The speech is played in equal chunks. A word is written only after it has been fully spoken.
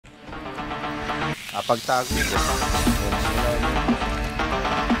Pagtago boss.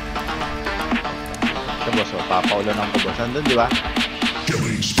 Ito boss, papaulan ng ko boss. Nandun, di ba?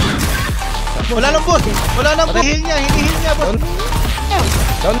 Wala nang boss! Wala nang boss! Hinihil niya boss!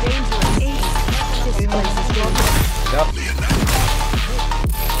 Down!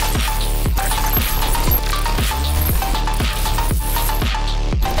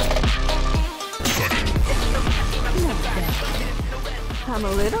 I'm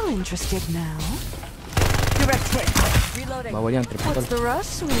a little interested now. Direct hit. Reloading. Bawal yan, triple. What's the rush,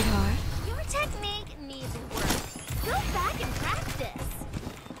 sweetheart? Your technique needs work. Go back and practice.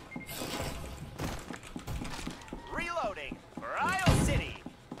 Reloading for Isle City.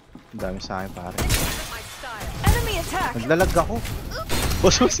 Ang dami sa akin pare. Enemy attack. Naglalag ako.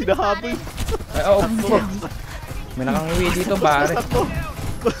 Boss mo sinahabol. Ay, oo. May nakangiwi dito, pare.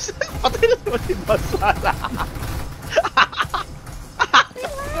 Boss, patay na naman si boss.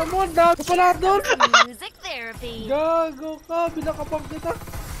 Come on, dago pala doon! Music therapy. Gago ka, binakapag kita!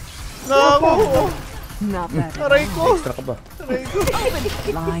 Gago! Not bad. Aray ko! Extra ka ba? Aray ko!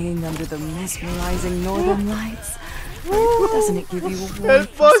 Lying under the mesmerizing northern lights. Doesn't it give you a warm,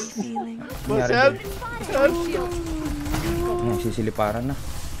 Help us! fuzzy feeling? Boss, help! Help! Ayan, sisiliparan na.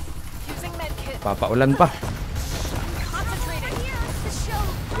 Papaulan pa.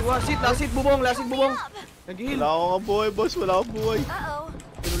 Lasit, bubong, bubong! Nag-heal! Wala akong kabuhay, boss. Wala akong buhay. Uh-oh.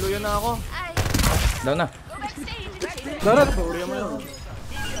 Tinuluyan na ako. Down na. Darat! Pauriya mo yun.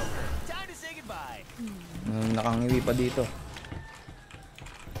 Time to say goodbye. Nakangiwi pa dito.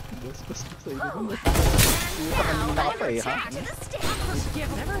 Boss, sa'yo na boss. Puta, kanina ka pa eh, ha?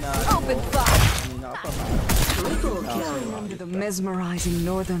 Open fire. Kanina ka pa, Under the mesmerizing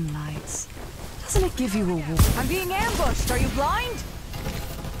northern lights. Doesn't it give you a warm? I'm being ambushed. Are you blind?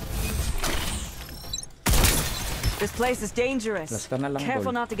 This place is dangerous. Last ka na lang,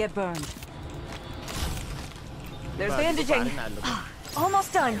 Careful Gold. not to get burned. There's bandaging. Almost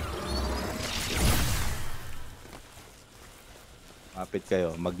done. Mapit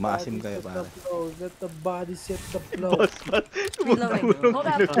kayo. Magmaasim kayo, pare. Let the body set the flow. Boss, Reloading. Hold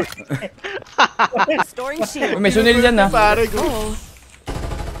up. Storing shield. May sunil dyan, ha? pare ko. Oh.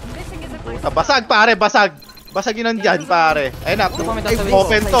 Basag, pare, basag. Basag yun nandyan, pare. Ayun na,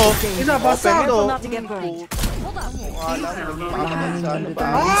 open to. Isa, basa! Careful not to get burned.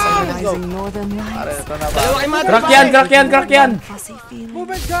 Mesmerizing northern Pare, lights. ito na ba? Crack yan! Fuzzy feeling.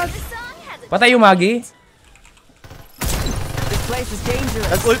 Movement, God! Patay yung Magi. This place is dangerous.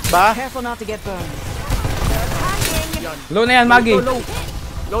 Nag-ult ba? Careful not to get burned. Low na yan, Magi.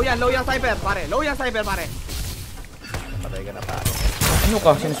 Low yan sniper, pare. Low yan sniper, pare. Patay ka na, pare. Ano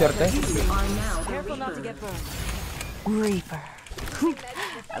ka? Sinuswerte? Careful not to get burned. Reaper.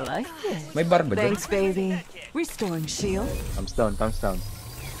 I like this. May bar ba dyan? Thanks, baby. Restoring shield. Thumbs down, thumbs down.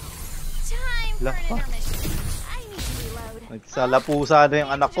 Time for Lah, an pa. intermission. I need to reload. Nagsalapusa na yung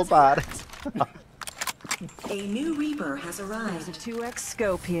anak ko, pare. A new Reaper has There's arrived. a 2x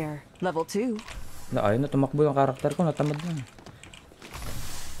scope here. Level 2. Ayun na, tumakbo yung karakter ko. Natamad na.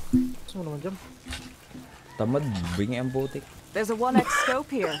 Saan mo naman dyan? Tamad. Bingi ang putik. There's a 1x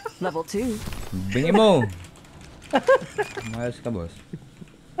scope here. Level 2. Bingi mo! Mayos ka, boss.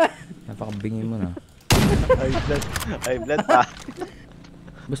 Napakabingi mo na. High blood pa.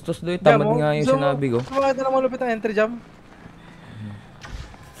 Bastos doy, tamad nga yung sinabi ko. Bakit na naman lupit ang entry jam?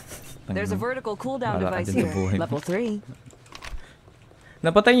 There's a vertical cooldown Wala ka device din sa here. buhay mo. Level 3.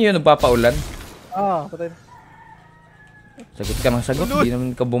 Napatay niyo yung nagpapaulan? Patay. Sagot ka ng sagot, hindi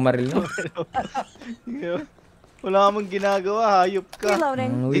naman ka bumaril na. Wala kamang ginagawa, hayop ka.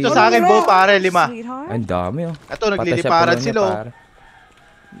 Reloading. Dito sa akin, bo, pare, 5. Ay, Sweetheart. ang dami oh. Ito, nagliliparan sila.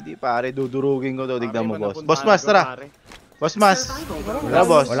 Hindi, pare, dudurugin ko to. Tignan mo, boss. Boss Mas, tara. Boss Mas. Wala,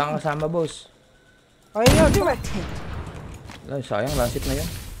 boss. Wala kang kasama, boss. Ayun! Direct hit. Ay, sayang, lasit na yan.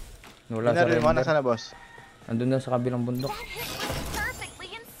 Wala sa Pinaril mo, render. nasa na, boss? Andun na sa kabilang bundok. Perfectly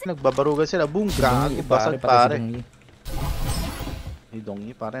insane. Nagbabarugan sila. Boom, gago, basag, Patay si pare. Dongyi. Si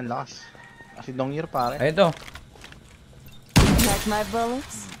Dongyi, pare, ang lakas. Si Dongyi, pare. Ay, ito. Catch my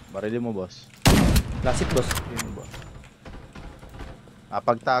bullets. Barilin mo, boss. Lasit, boss. Barilin mo, boss.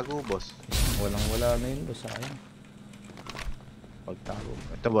 Pagtago, boss. Walang-wala na yun, boss. Sayang. Pagtago.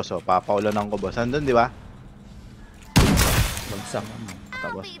 Ito, boss, oh. Papaulan ko, boss. Andun, di ba? Bagsak. Ito,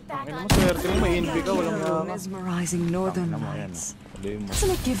 I'll boss. be back on. Swerte mo, may NP ka, walang yawa. Mesmerizing northern Tama yan, lights. oh. Tuloy mo.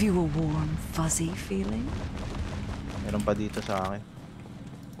 Doesn't it give you a warm, fuzzy feeling? Meron pa dito sa akin.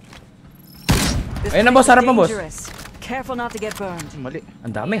 This Ayun na, place boss. Harap is mo, boss. dangerous. Careful not to get burned. Mali.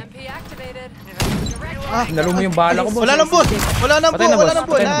 Ang dami. Activated. Nalo mo yung bala ko, boss. Wala nang boss! Wala nang Patay na, boss! Wala boss. nang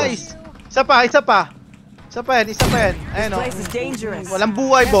boss! Patay na, boss. Nice! Isa pa, isa pa! Isa pa yan, isa pa yan. This Ayun, oh. place is dangerous. Walang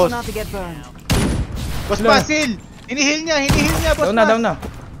buhay, Careful boss. not to get burned. Boss Masil! Hinihil niya, Boss Down na, Mas! down na.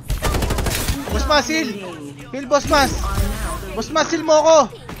 Boss Masil! Heal, Boss Mas! Boss Masil mo ko!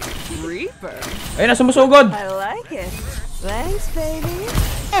 Reaper. Ayun na, sumusugod. I like it. Thanks, baby.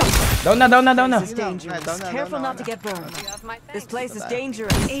 Down na, down na, down na. This is dangerous. Down na, Careful down na, not to get burned. This place is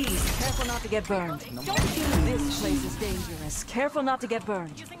dangerous. Careful not to get burned. This place is dangerous. Careful not to get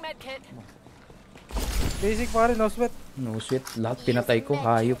burned. Basic pare, no sweat. No sweat. Lahat pinatay ko.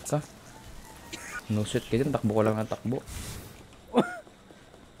 Hayop ka. No sweat ka dyan. Takbo ko lang ng takbo.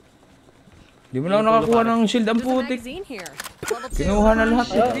 Di mo lang nakakuha ng shield ang putik. Kinuha na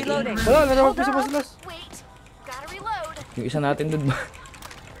lahat. Reloading. Wala, naramag pa sa basilas. Wait. Gotta reload. Yung isa natin doon ba?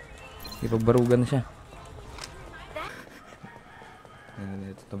 Ipagbarugan siya.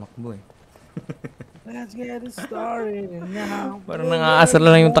 Ito tumakbo eh. Let's get it started now. Parang nangaasar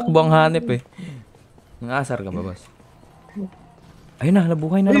lang yung takbo ang hanip eh. Nangaasar ka ba, boss? Ayun na,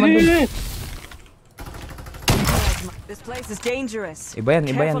 nabuhay na naman doon. This place is dangerous. Iba yan,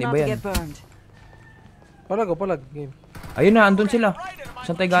 iba yan, Careful not iba to yan. get burned. Palag, game. Ayun na, andun sila.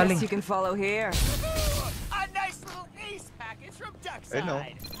 Saan tayo galing? Yes, you can follow here. A nice little ace package from Ayun o.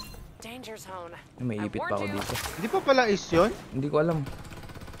 Duckside. Danger zone. May ipit pa ako dito. Hindi pa pala is yun? Hindi ko alam.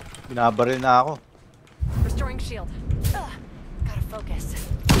 Binabaril na ako. Restoring shield. Gotta focus.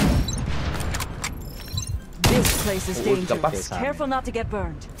 This place is Uod ka pa. dangerous. Careful not to get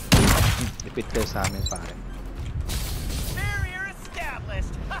burned. Lipit kayo sa amin, pare. Barrier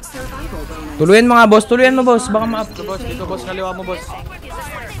established. Survival bonus. Tuluyan mo nga, boss. Tuluyan mo, boss. Baka ma... Dito boss, kaliwa mo boss.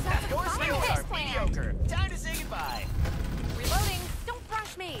 Your skills are mediocre. Time to say goodbye. Reloading. Don't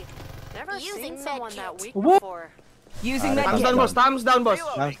rush me. Never seen someone that weak What? before. Using Thumbs that Thumbs down boss, thumbs down boss.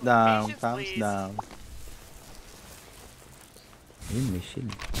 Thumbs down, thumbs down. Ayun, may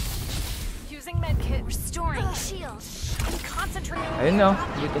shield. Using medkit. Restoring shield. I'm concentrating. Ayun na,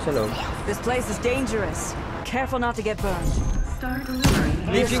 dito sa loob. This place is dangerous. Careful not to get burned. Start delivering.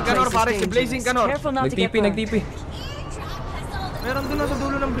 Blazing Canor pare, si Blazing Canor. Careful not to get Nagtipi, burned. nagtipi. Meron doon sa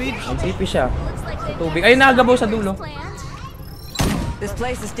dulo ng bridge. Nagtipi siya. Sa tubig. Ayun, nagabaw sa dulo. This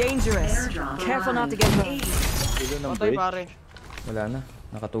place is dangerous. Careful not to get burned. Dulo ng Patay bridge. pare. Wala na.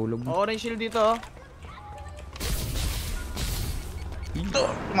 Nakatulog na. Orange shield dito oh.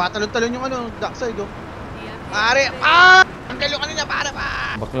 Tumatalon-talon yung ano, Duckside oh. Pare! Ah! Ang galo kanina, pare!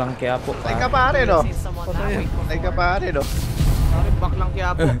 Ah! Baklang kaya po. Patay ka pare, no? Patay. Patay ka pare, no? Pare, back lang kaya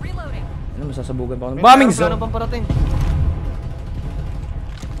po. Reloading. Ano, masasabugan pa ako. Bombing zone! Ano pang parating?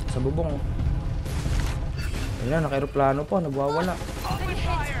 Sa bubong. Oh. Ayun na, naka-aeroplano po. Nagwawala.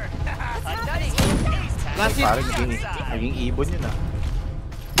 Last hit. Pare, naging ibon yun ah.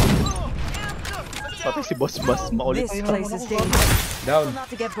 Patay si Boss makulit. This place is dangerous. Down. Careful not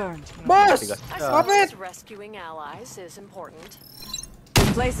to get burned. Boss! Tigas siya. Stop it! Rescuing allies is important. This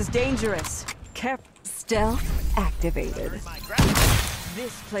place is dangerous. Stealth activated.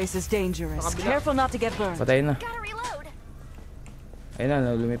 This place is dangerous. Careful not to get burned. Patay na. Gotta reload. Ayun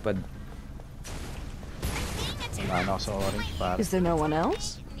na, lumipad. Ano ako sa orange, pare. Is there no one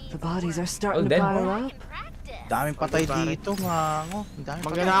else? The bodies are All starting to dead. pile up. Daming patay dito, ngango. Daming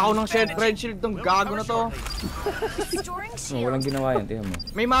patay. Magnanakaw ng red shield tong gago na to. Restoring Oh, shield. walang ginawa yan. Tingnan mo.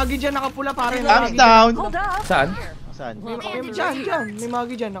 May magi dyan, nakapula pare. Thumbs down! Hold up. Saan? Saan? Dyan. May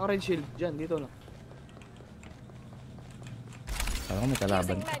magi dyan, naka red shield. Dyan, dito lang. Alam ko may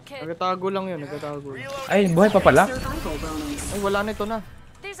kalaban. Using medkit. Nagtatago lang yun, nagtatago. Ay, buhay pa pala. Survival bonus. Ay, wala na ito na.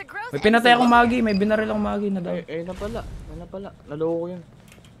 There's a growth. May pinatay akong magi. May binaril akong magi na daw. Ay, na pala. Ay, na pala. Naloko ko yun.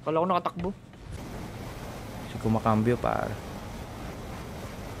 Kala ko nakatakbo. Si kumakambyo para.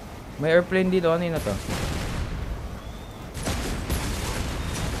 May airplane dito. Ano yun na to?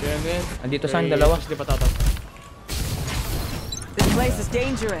 Yan, yan. Andito saan dalawa? Di pa tatas. This place is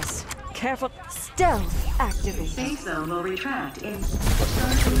dangerous. Careful. Stealth activated. Safe zone will retract in.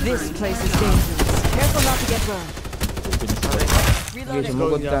 This place is dangerous. Careful not to get burned. Sige,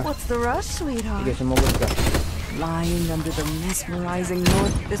 sumugod ka. What's the rush, Sige, sweetheart? sumugod ka. Lying under the mesmerizing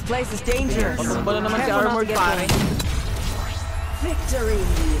north. This place is dangerous. Patumba na naman si Careful not to Armored get pare. burned. Victory.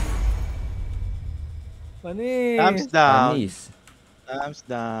 Panis. Thumbs down. Panis. Thumbs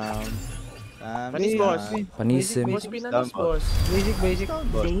down. Panis, boss. Panisim. Boss, pinanis, boss. Basic.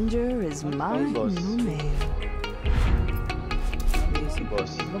 Boss. Danger is my boss. new name.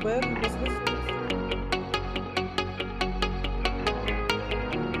 Boss. Ano ba yan? Boss.